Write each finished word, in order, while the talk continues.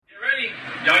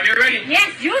ready?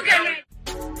 Yes, you get ready.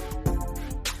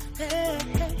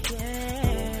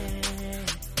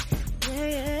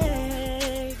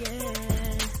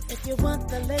 If you want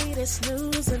the latest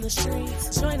news in the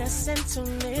streets, join us and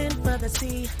tune in for the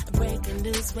tea. Breaking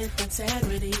news with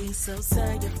integrity. So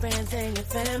tell your friends and your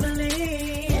family.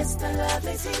 It's the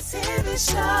Lovely Tea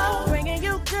TV Show, bringing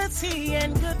you good tea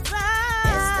and good vibes.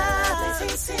 It's the Lovely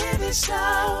Tea TV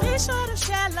Show. Be sure to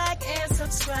share, like, and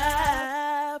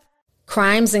subscribe.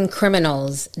 Crimes and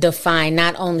criminals define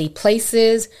not only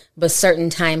places, but certain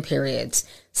time periods.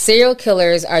 Serial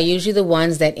killers are usually the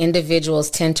ones that individuals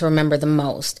tend to remember the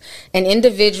most. An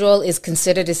individual is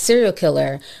considered a serial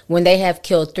killer when they have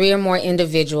killed 3 or more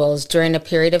individuals during a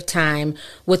period of time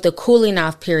with a cooling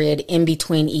off period in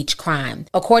between each crime.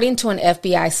 According to an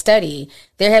FBI study,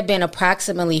 there have been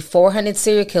approximately 400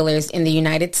 serial killers in the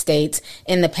United States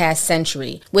in the past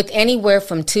century, with anywhere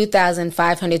from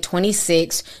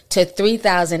 2,526 to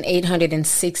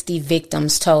 3,860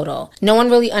 victims total. No one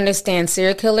really understands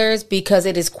serial killers because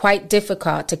it is quite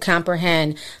difficult to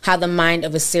comprehend how the mind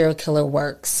of a serial killer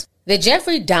works. The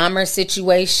Jeffrey Dahmer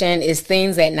situation is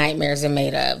things that nightmares are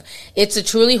made of. It's a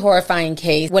truly horrifying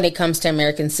case when it comes to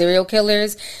American serial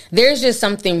killers. There's just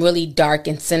something really dark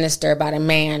and sinister about a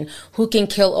man who can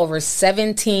kill over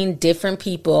 17 different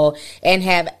people and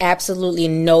have absolutely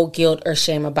no guilt or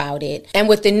shame about it. And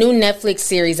with the new Netflix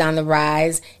series on the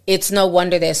rise, it's no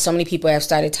wonder that so many people have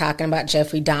started talking about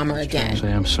Jeffrey Dahmer again.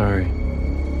 Say, I'm sorry.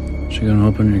 Is she gonna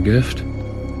open your gift?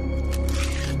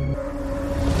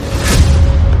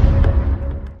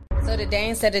 So today,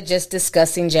 instead of just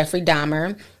discussing Jeffrey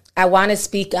Dahmer, I want to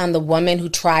speak on the woman who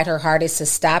tried her hardest to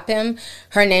stop him.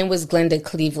 Her name was Glenda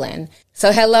Cleveland.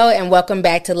 So hello and welcome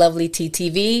back to Lovely Tea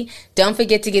TV. Don't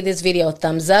forget to give this video a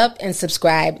thumbs up and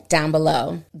subscribe down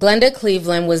below. Glenda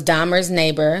Cleveland was Dahmer's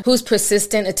neighbor whose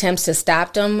persistent attempts to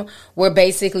stop him were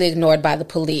basically ignored by the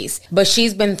police, but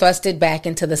she's been thrusted back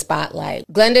into the spotlight.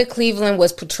 Glenda Cleveland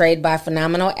was portrayed by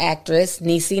phenomenal actress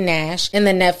Niecy Nash in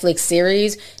the Netflix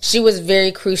series. She was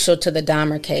very crucial to the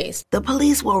Dahmer case. The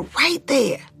police were right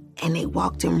there, and they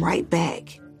walked him right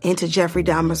back into Jeffrey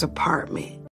Dahmer's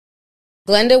apartment.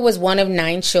 Glenda was one of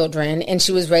 9 children, and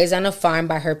she was raised on a farm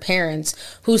by her parents,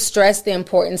 who stressed the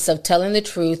importance of telling the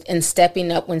truth and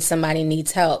stepping up when somebody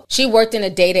needs help. She worked in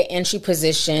a data entry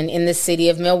position in the city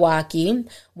of Milwaukee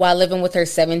while living with her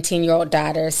 17-year-old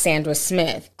daughter, Sandra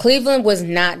Smith. Cleveland was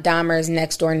not Dahmer's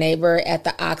next-door neighbor at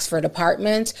the Oxford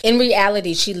apartment. In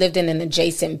reality, she lived in an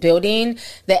adjacent building.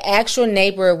 The actual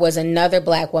neighbor was another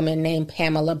Black woman named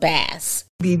Pamela Bass.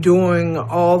 Be doing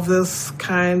all this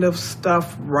kind of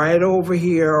stuff right over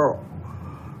here,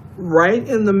 right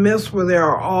in the midst where there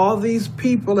are all these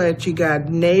people that you got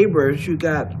neighbors, you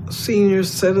got senior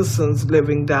citizens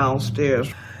living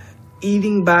downstairs,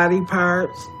 eating body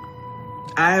parts.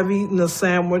 I have eaten a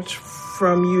sandwich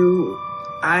from you.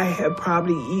 I have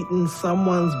probably eaten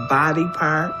someone's body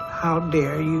part. How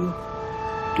dare you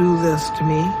do this to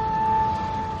me?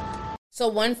 So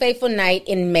one fateful night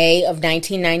in May of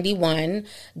 1991,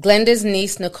 Glenda's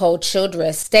niece, Nicole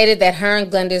Childress, stated that her and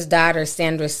Glenda's daughter,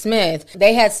 Sandra Smith,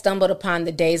 they had stumbled upon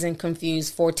the dazed and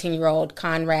confused 14-year-old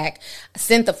Conrad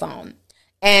synthephone.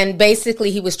 And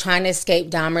basically, he was trying to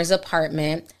escape Dahmer's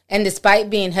apartment. And despite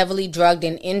being heavily drugged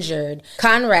and injured,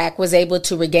 Conrad was able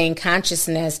to regain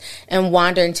consciousness and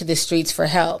wander into the streets for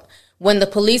help. When the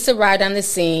police arrived on the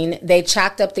scene, they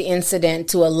chalked up the incident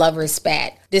to a lover's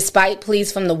spat, despite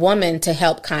pleas from the woman to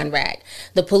help Conrad.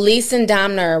 The police and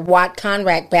Dahmer walked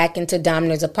Conrad back into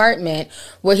Dahmer's apartment,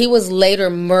 where he was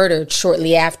later murdered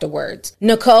shortly afterwards.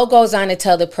 Nicole goes on to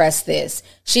tell the press this.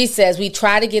 She says, "We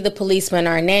tried to give the policeman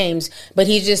our names, but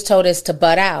he just told us to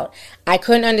butt out. I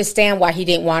couldn't understand why he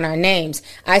didn't want our names.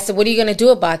 I said, what are you going to do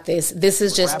about this? This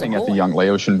is just a boy." At the young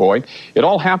Laotian boy. It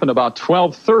all happened about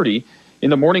 12:30 in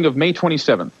the morning of May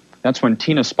 27th. That's when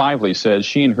Tina Spively says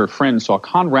she and her friend saw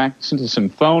Conrad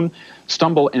synthephone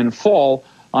stumble and fall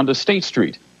onto State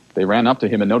Street. They ran up to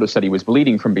him and noticed that he was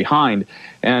bleeding from behind,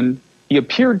 and he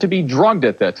appeared to be drugged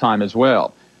at that time as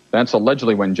well. That's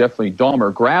allegedly when Jeffrey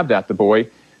Dahmer grabbed at the boy,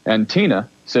 and Tina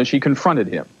says she confronted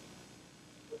him.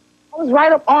 I was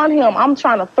right up on him. I'm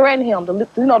trying to threaten him to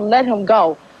let him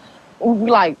go.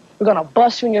 We're going to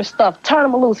bust you in your stuff. Turn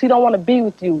him loose. He don't want to be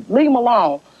with you. Leave him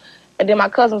alone. And then my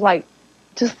cousin was like,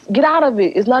 just get out of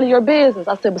it. It's none of your business.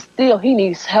 I said, but still, he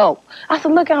needs help. I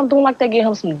said, look, I'm doing like they gave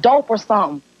him some dope or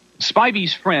something.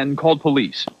 Spivey's friend called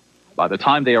police. By the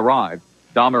time they arrived,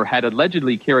 Dahmer had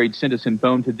allegedly carried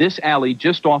synthephone to this alley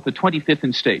just off the 25th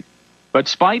and State. But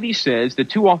Spivey says the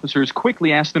 2 officers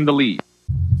quickly asked them to leave.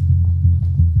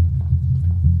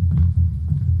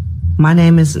 My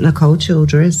name is Nicole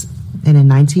Childress, and in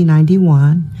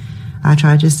 1991, I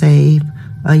tried to save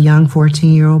a young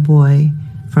 14-year-old boy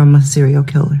from a serial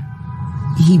killer.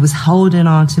 He was holding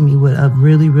on to me with a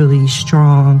really, really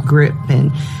strong grip,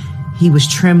 and he was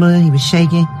trembling, he was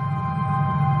shaking.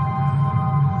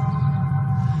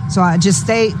 So I just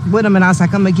stayed with him, and I was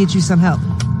like, I'm gonna get you some help.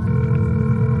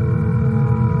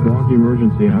 Milwaukee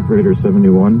Emergency Operator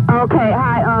 71. Okay,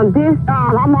 hi.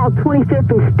 I'm on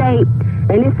 25th and State,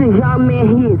 and this is young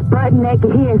man. He is butt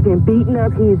naked. He has been beaten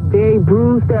up. He is very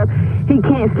bruised up. He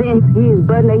can't stand. He is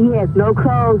butt naked. He has no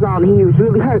clothes on. He was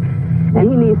really hurt, and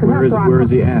he needs some help. Where is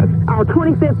he at? On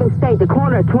 25th and State, the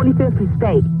corner of 25th and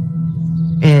State.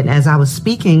 And as I was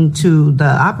speaking to the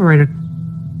operator,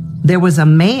 there was a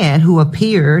man who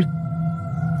appeared,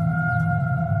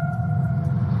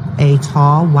 a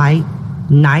tall, white,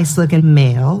 nice-looking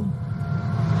male.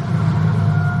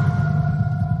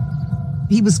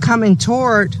 He was coming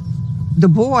toward the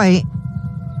boy,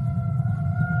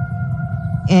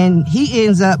 and he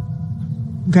ends up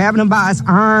grabbing him by his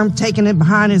arm, taking it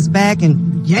behind his back,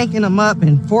 and yanking him up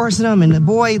and forcing him. And the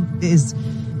boy is,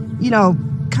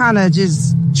 kind of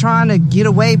just trying to get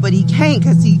away, but he can't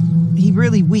because he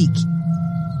really weak.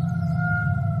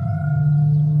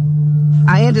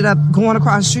 I ended up going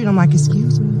across the street. I'm like,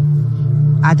 excuse me.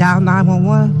 I dialed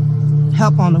 911,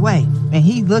 help on the way. And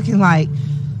he looking like,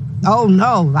 oh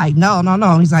no, like no.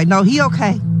 He's like, no, he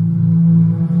okay.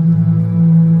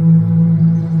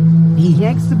 He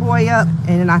yanks the boy up,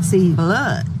 and then I see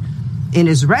blood in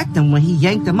his rectum when he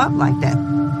yanked him up like that.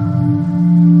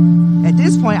 At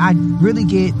this point, I really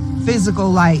get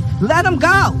physical, like, let him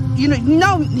go. He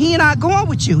not going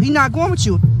with you. He not going with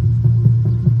you.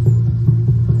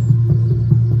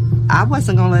 I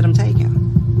wasn't gonna let him take him.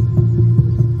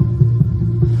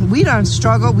 We done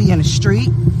struggle. We in the street.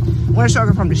 We're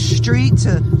struggling from the street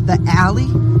to the alley.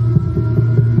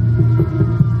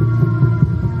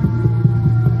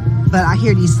 But I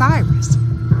hear these sirens.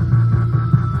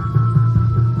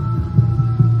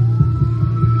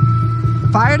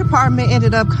 Fire department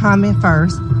ended up coming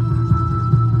first.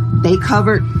 They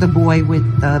covered the boy with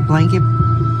a blanket.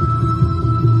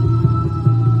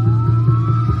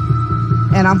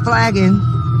 And I'm flagging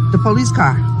the police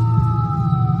car.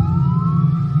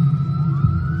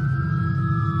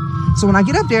 So when I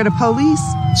get up there, the police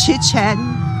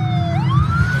chit-chatting.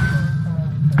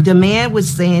 The man was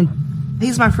saying,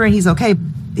 he's my friend, he's okay.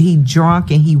 He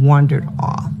drunk and he wandered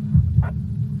off.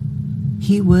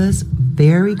 He was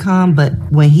very calm, but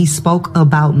when he spoke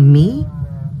about me,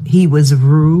 he was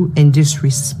rude and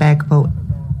disrespectful.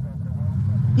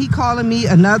 He calling me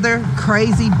another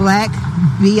crazy black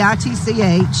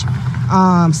bitch.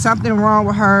 Something wrong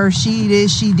with her. She did.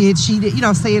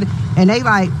 Say it. And they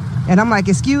like, and I'm like,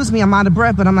 excuse me, I'm out of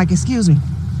breath, but I'm like, excuse me.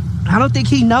 I don't think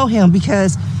he know him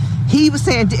because he was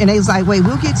saying, and they was like, wait,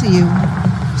 we'll get to you.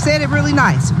 Said it really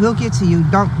nice. We'll get to you.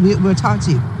 We'll talk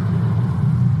to you.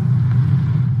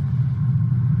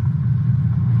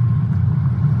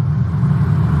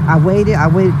 I waited.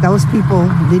 Those people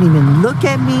didn't even look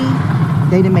at me.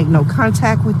 They didn't make no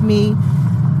contact with me.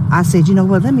 I said, you know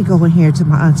what? Let me go in here to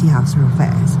my auntie house real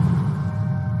fast.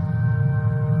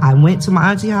 I went to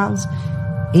my auntie house,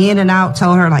 in and out,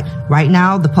 told her, like, right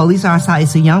now, the police are outside.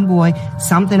 It's a young boy.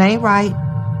 Something ain't right.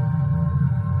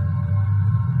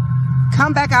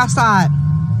 Come back outside.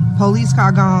 Police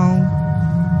car gone.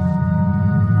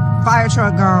 Fire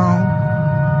truck gone.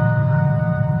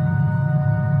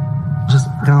 Just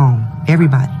gone.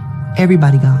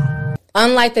 Everybody gone.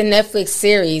 Unlike the Netflix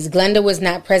series, Glenda was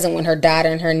not present when her daughter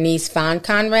and her niece found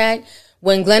Conrad.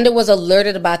 When Glenda was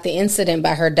alerted about the incident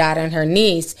by her daughter and her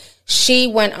niece, she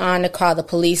went on to call the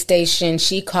police station.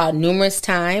 She called numerous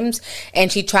times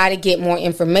and she tried to get more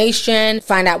information,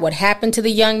 find out what happened to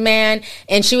the young man,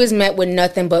 and she was met with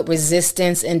nothing but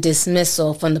resistance and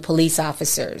dismissal from the police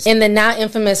officers. In the now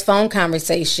infamous phone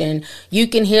conversation, you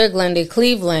can hear Glenda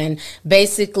Cleveland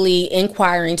basically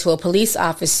inquiring to a police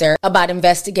officer about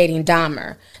investigating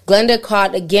Dahmer. Glenda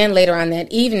called again later on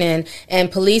that evening,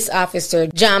 and police officer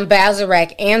John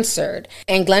Bazarek answered,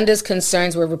 and Glenda's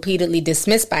concerns were repeatedly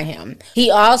dismissed by him. He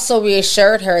also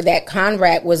reassured her that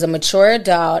Conrad was a mature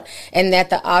adult and that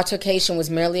the altercation was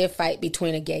merely a fight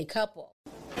between a gay couple.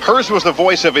 Hers was the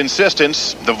voice of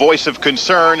insistence, the voice of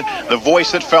concern, the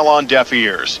voice that fell on deaf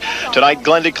ears. Tonight,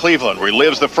 Glenda Cleveland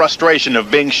relives the frustration of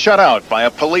being shut out by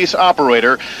a police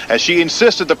operator as she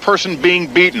insisted the person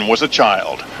being beaten was a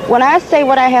child. When I say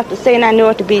what I have to say and I know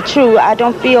it to be true, I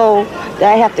don't feel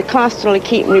that I have to constantly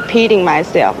keep repeating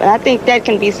myself. And I think that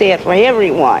can be said for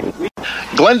everyone.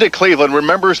 Glenda Cleveland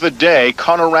remembers the day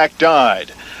Conrad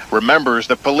died, remembers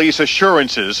the police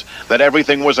assurances that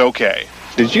everything was okay.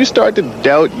 Did you start to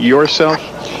doubt yourself?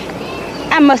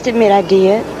 I must admit I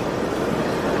did.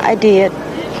 I did.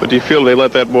 But do you feel they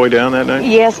let that boy down that night?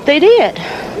 Yes, they did.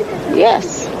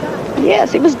 Yes.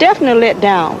 Yes, he was definitely let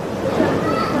down.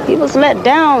 He was let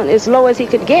down as low as he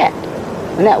could get.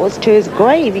 And that was to his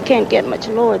grave. He can't get much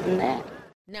lower than that.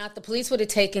 Now, if the police would have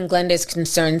taken Glenda's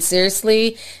concerns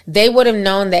seriously, they would have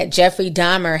known that Jeffrey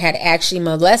Dahmer had actually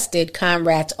molested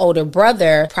Conrad's older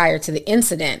brother prior to the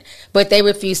incident, but they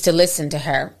refused to listen to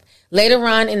her. Later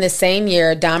on in the same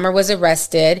year, Dahmer was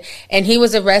arrested, and he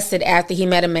was arrested after he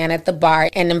met a man at the bar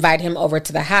and invited him over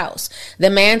to the house. The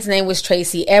man's name was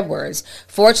Tracy Edwards.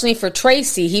 Fortunately for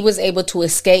Tracy, he was able to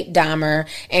escape Dahmer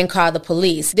and call the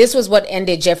police. This was what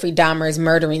ended Jeffrey Dahmer's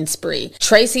murdering spree.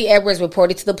 Tracy Edwards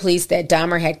reported to the police that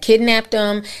Dahmer had kidnapped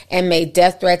him and made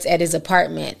death threats at his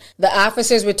apartment. The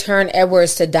officers returned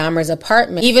Edwards to Dahmer's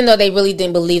apartment, even though they really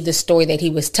didn't believe the story that he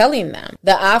was telling them.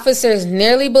 The officers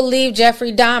nearly believed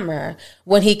Jeffrey Dahmer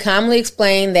when he calmly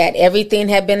explained that everything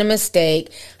had been a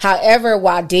mistake. However,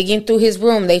 while digging through his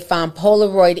room, they found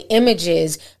Polaroid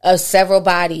images of several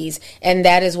bodies, and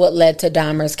that is what led to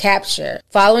Dahmer's capture.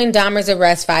 Following Dahmer's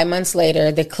arrest 5 months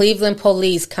later, the Cleveland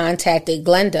police contacted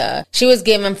Glenda. She was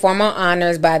given formal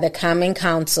honors by the Common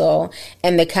Council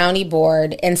and the county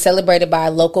board and celebrated by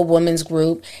a local women's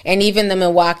group, and even the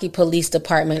Milwaukee Police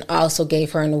Department also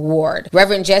gave her an award.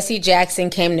 Reverend Jesse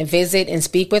Jackson came to visit and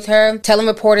speak with her, telling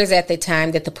reporters at the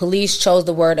time that the police chose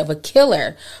the word of a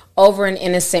killer over an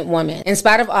innocent woman. In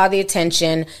spite of all the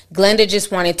attention, Glenda just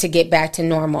wanted to get back to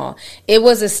normal. It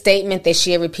was a statement that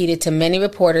she had repeated to many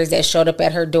reporters that showed up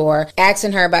at her door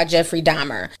asking her about Jeffrey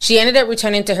Dahmer. She ended up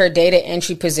returning to her data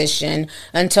entry position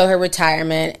until her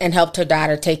retirement and helped her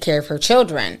daughter take care of her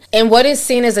children. In what is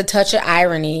seen as a touch of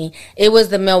irony, it was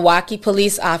the Milwaukee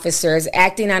police officers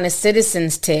acting on a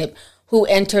citizen's tip who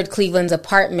entered Cleveland's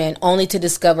apartment only to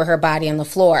discover her body on the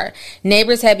floor.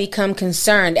 Neighbors had become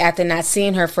concerned after not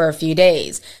seeing her for a few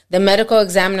days. The medical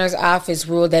examiner's office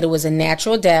ruled that it was a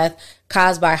natural death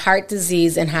caused by heart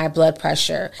disease and high blood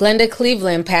pressure. Glenda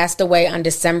Cleveland passed away on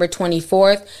December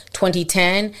 24th,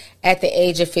 2010, at the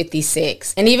age of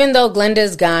 56. And even though Glenda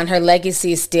is gone, her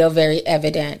legacy is still very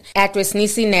evident. Actress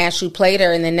Niecy Nash, who played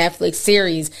her in the Netflix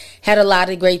series, had a lot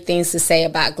of great things to say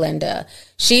about Glenda.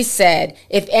 She said,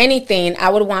 "If anything, I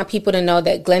would want people to know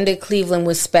that Glenda Cleveland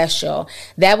was special.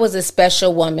 That was a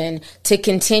special woman. To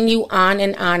continue on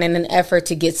in an effort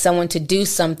to get someone to do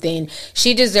something,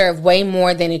 she deserved way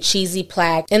more than a cheesy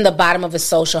plaque in the bottom of a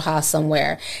social hall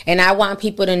somewhere. And I want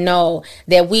people to know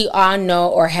that we all know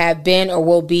or have been or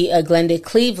will be a Glenda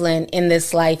Cleveland in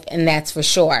this life, and that's for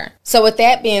sure." So with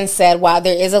that being said, while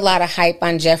there is a lot of hype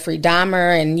on Jeffrey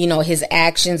Dahmer and, his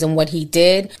actions and what he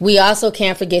did, we also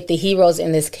can't forget the heroes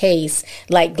in this case,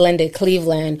 like Glenda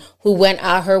Cleveland, who went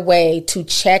out her way to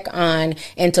check on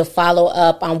and to follow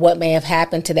up on what may have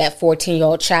happened to that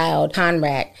 14-year-old child,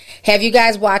 Conrad. Have you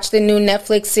guys watched the new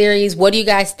Netflix series? What do you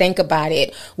guys think about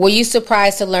it? Were you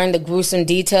surprised to learn the gruesome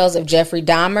details of Jeffrey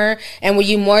Dahmer? And were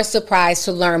you more surprised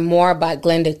to learn more about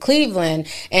Glenda Cleveland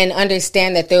and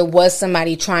understand that there was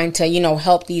somebody trying to,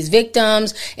 help these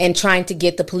victims and trying to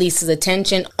get the police's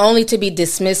attention, only to be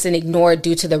dismissed and ignored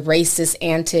due to the racist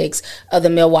antics of the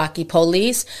Milwaukee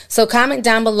police? So comment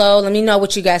down below. Let me know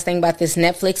what you guys think about this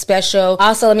Netflix special.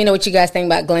 Also, let me know what you guys think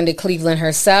about Glenda Cleveland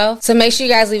herself. So make sure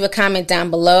you guys leave a comment down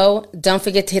below. Don't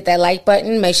forget to hit that like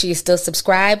button. Make sure you still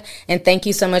subscribe. And thank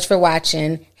you so much for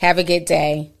watching. Have a good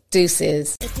day.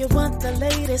 Deuces. If you want the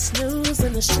latest news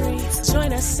in the streets,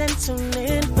 join us and tune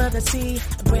in for the tea.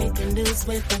 Breaking news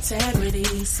with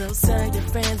integrity. So tell your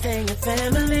friends and your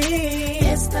family.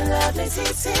 It's the Lovely Tea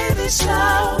TV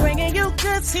Show. Bringing you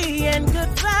good tea and good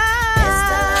vibes. It's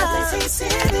the Lovely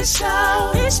Tea TV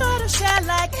Show. Be sure to share,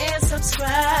 like, and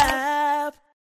subscribe.